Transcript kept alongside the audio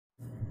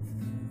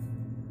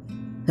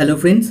Hello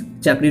friends,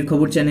 চাকরির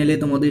খবর চ্যানেলে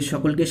তোমাদের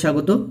সকলকে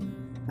স্বাগত।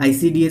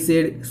 ICDS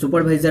এর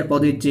সুপারভাইজার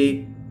পদের যে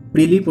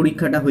প্রিলি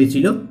পরীক্ষাটা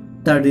হয়েছিল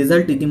তার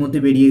রেজাল্ট ইতিমধ্যে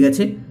বেরিয়ে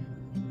গেছে।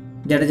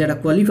 যারা যারা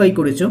কোয়ালিফাই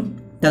করেছো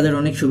তাদের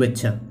অনেক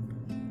শুভেচ্ছা।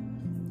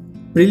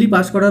 প্রিলি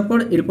পাস করার পর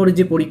এরপরে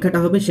যে পরীক্ষাটা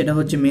হবে সেটা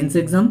হচ্ছে মেন্স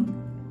এক্সাম,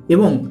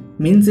 এবং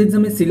মেন্স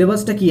এক্সামের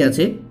সিলেবাসটা কী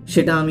আছে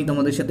সেটা আমি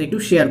তোমাদের সাথে একটু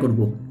শেয়ার করব,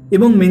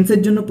 এবং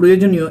মেন্সের জন্য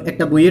প্রয়োজনীয়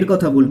একটা বইয়ের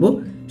কথা বলবো।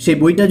 সেই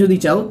বইটা যদি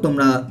চাও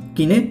তোমরা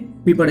কিনে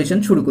প্রিপারেশন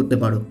শুরু করতে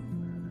পারো।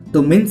 তো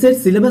মেন্সের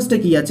সিলেবাসটা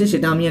কী আছে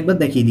সেটা আমি একবার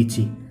দেখিয়ে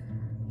দিচ্ছি।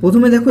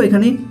 প্রথমে দেখো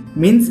এখানে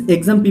men's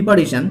exam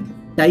preparation,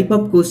 type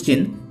of question,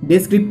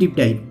 descriptive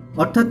type.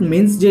 অর্থাৎ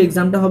মেন্স যে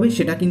এক্সামটা হবে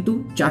সেটা কিন্তু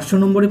 400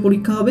 নম্বরে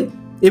পরীক্ষা হবে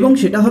এবং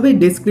সেটা হবে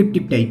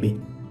ডেসক্রিপটিভ টাইপে।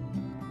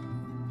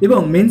 এবং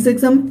মেন্স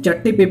এক্সাম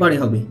 4টে পেপারে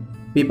হবে,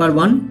 paper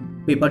 1,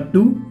 paper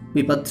 2,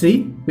 paper 3,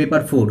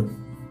 paper 4।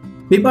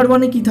 Paper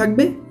 1-এ কী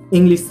থাকবে?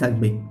 ইংলিশ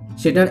থাকবে,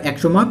 সেটার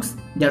 100 মার্কস,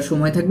 যার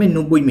সময় থাকবে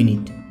 90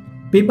 মিনিট।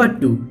 পেপার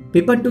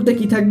 2-তে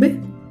কী থাকবে?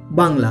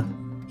 বাংলা,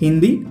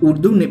 হিন্দি,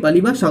 উর্দু,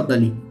 নেপালি বা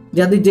সাঁওতালি,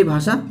 যাদের যে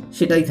ভাষা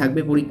সেটাই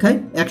থাকবে পরীক্ষায়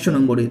 100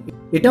 নম্বরের,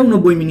 এটাও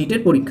 90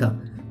 মিনিটের পরীক্ষা।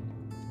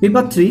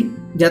 পেপার 3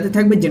 যাতে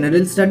থাকবে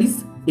জেনারেল স্টাডিজ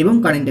এবং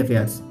কারেন্ট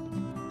অ্যাফেয়ার্স,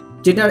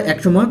 যেটার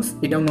 100 মার্কস,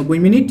 এটাও 90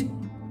 মিনিট।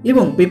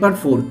 এবং পেপার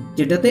 4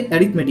 যেটাতে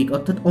অ্যারিথমেটিক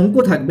অর্থাৎ অঙ্ক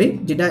থাকবে,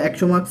 যেটা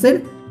 100 মার্কসের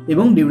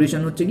এবং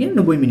ডিউরেশন হচ্ছে গিয়ে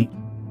 90 মিনিট।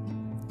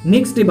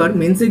 নেক্সট এবার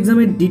মেন্স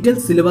এক্সামের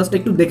ডিটেলস সিলেবাসটা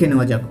একটু দেখে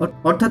নেওয়া যাক।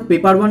 অর্থাৎ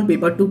পেপার 1,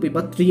 পেপার 2,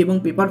 পেপার 3 এবং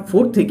পেপার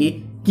 4 থেকে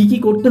কী কী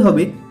করতে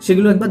হবে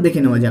সেগুলো একবার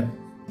দেখে নেওয়া যাক।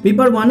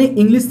 পেপার 1-এ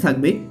ইংলিশ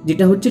থাকবে,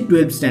 যেটা হচ্ছে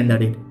 12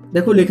 স্ট্যান্ডার্ডের,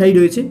 দেখো লেখাই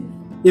রয়েছে।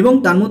 এবং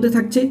তার মধ্যে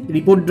থাকছে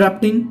report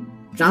drafting,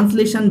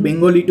 translation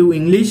Bengali to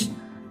English,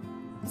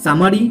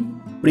 summary,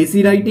 precis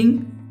writing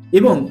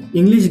এবং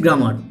ইংলিশ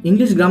গ্রামার।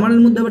 ইংলিশ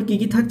গ্রামারের মধ্যে আবার কী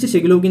কী থাকছে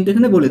সেগুলোও কিন্তু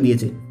এখানে বলে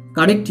দিয়েছে।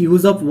 Correct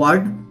use of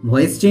word,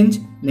 voice change,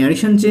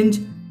 narration change,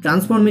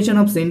 transformation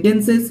of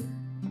sentences,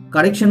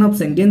 correction of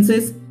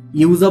sentences,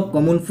 use of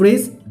common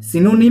phrase,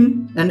 synonym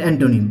and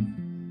antonym.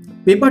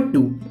 Paper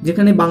 2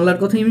 যেখানে বাংলার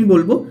কথাই আমি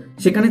বলবো,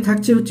 সেখানে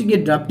থাকছে হচ্ছে গিয়ে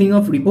ড্রাফটিং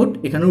অফ রিপোর্ট,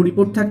 এখানেও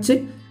রিপোর্ট থাকছে,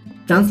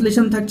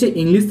 ট্রান্সলেশন থাকছে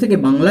ইংলিশ থেকে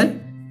বাংলায়,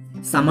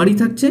 সামারি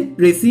থাকছে,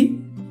 প্রেসি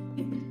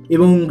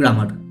এবং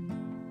grammar.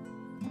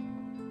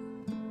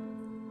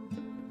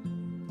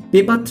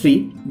 Paper 3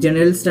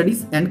 general studies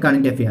and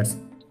current affairs,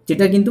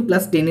 যেটা কিন্তু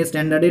ক্লাস 10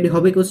 স্ট্যান্ডার্ডের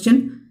হবে কোশ্চেন।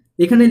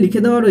 এখানে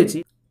লিখে দেওয়া রয়েছে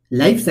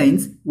life science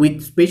with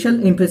special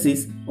emphasis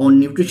on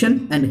nutrition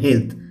and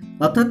health,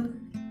 অর্থাৎ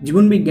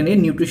জীবনবিজ্ঞানের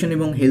নিউট্রিশন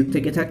এবং হেলথ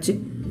থেকে থাকছে।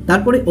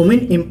 তারপরে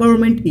ওমেন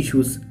এম্পাওয়ারমেন্ট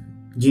ইস্যুস,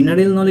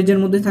 জেনারেল নলেজের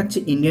মধ্যে থাকছে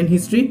Indian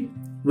history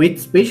with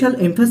special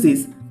emphasis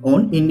on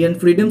Indian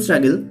freedom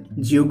struggle,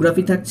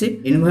 geography থাকছে,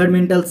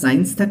 এনভায়রনমেন্টাল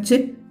সায়েন্স থাকছে,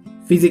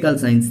 ফিজিক্যাল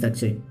সায়েন্স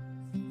থাকছে।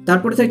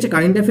 তারপরে থাকছে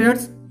কারেন্ট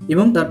অ্যাফেয়ার্স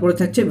এবং তারপরে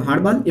থাকছে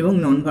ভার্বাল এবং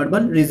নন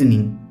ভার্বাল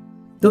রিজনিং।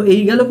 তো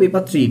এই গেল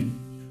পেপার 3।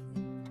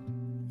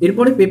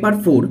 এরপরে পেপার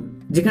 4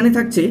 যেখানে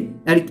থাকছে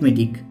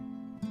অ্যারিথমেটিক,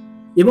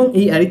 এবং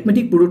এই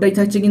অ্যারিথমেটিক পুরোটাই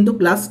থাকছে কিন্তু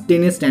class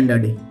 10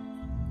 স্ট্যান্ডার্ডে।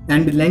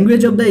 And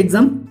language of the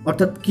exam,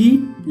 অর্থাৎ কী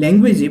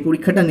ল্যাঙ্গুয়েজে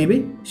পরীক্ষাটা নেবে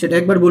সেটা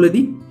একবার বলে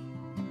দিই।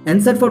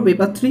 অ্যান্সার ফর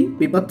পেপার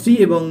 3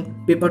 এবং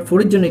পেপার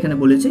 4-এর জন্য এখানে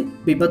বলেছে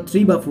পেপার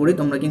 3 বা 4-এ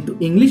তোমরা কিন্তু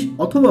ইংলিশ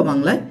অথবা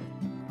বাংলায়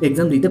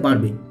এক্সাম দিতে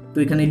পারবে, তো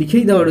এখানে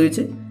লিখেই দেওয়া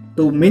রয়েছে।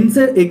 তো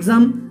মেন্সের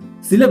এক্সাম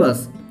সিলেবাস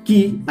কি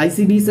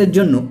ICDS এর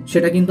জন্য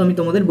সেটা কিন্তু আমি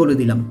তোমাদের বলে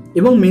দিলাম,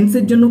 এবং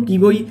মেন্সের জন্য কী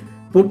বই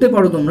পড়তে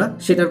পারো তোমরা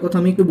সেটার কথা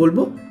আমি একটু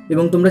বলবো,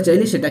 এবং তোমরা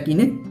চাইলে সেটা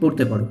কিনে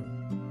পড়তে পারো।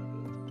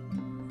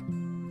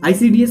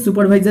 ICDS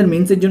সুপারভাইজার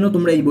মেন্সের জন্য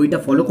তোমরা এই বইটা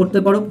ফলো করতে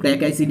পারো,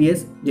 ক্র্যাক ICDS,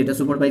 যেটা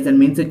সুপারভাইজার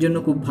মেন্সের জন্য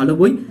খুব ভালো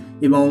বই,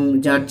 এবং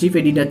যার চিফ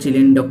এডিটর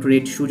ছিলেন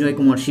doctorate Sujoy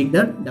Kumar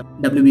Sikdar,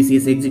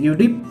 WBCS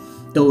executive.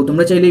 তো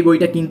তোমরা চাইলে এই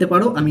বইটা কিনতে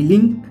পারো, আমি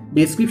লিঙ্ক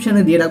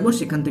ডেসক্রিপশানে দিয়ে রাখবো,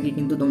 সেখান থেকে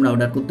কিন্তু তোমরা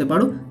অর্ডার করতে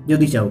পারো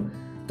যদি চাও।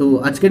 তো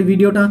আজকের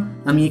ভিডিওটা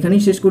আমি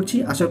এখানেই শেষ করছি।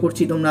 আশা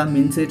করছি তোমরা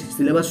মেন্সের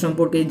সিলেবাস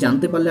সম্পর্কে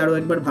জানতে পারলে আরও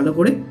একবার ভালো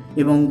করে,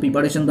 এবং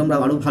প্রিপারেশন তোমরা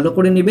আরও ভালো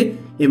করে নেবে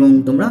এবং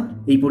তোমরা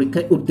এই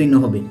পরীক্ষায় উত্তীর্ণ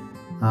হবে।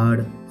 আর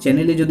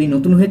চ্যানেলে যদি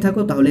নতুন হয়ে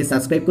থাকো তাহলে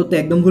সাবস্ক্রাইব করতে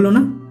একদম ভুলো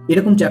না।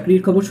 এরকম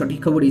চাকরির খবর, সঠিক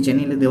খবর এই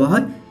চ্যানেলে দেওয়া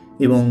হয়।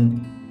 এবং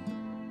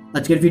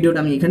আজকের ভিডিওটা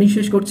আমি এখানেই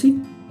শেষ করছি।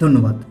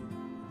 ধন্যবাদ।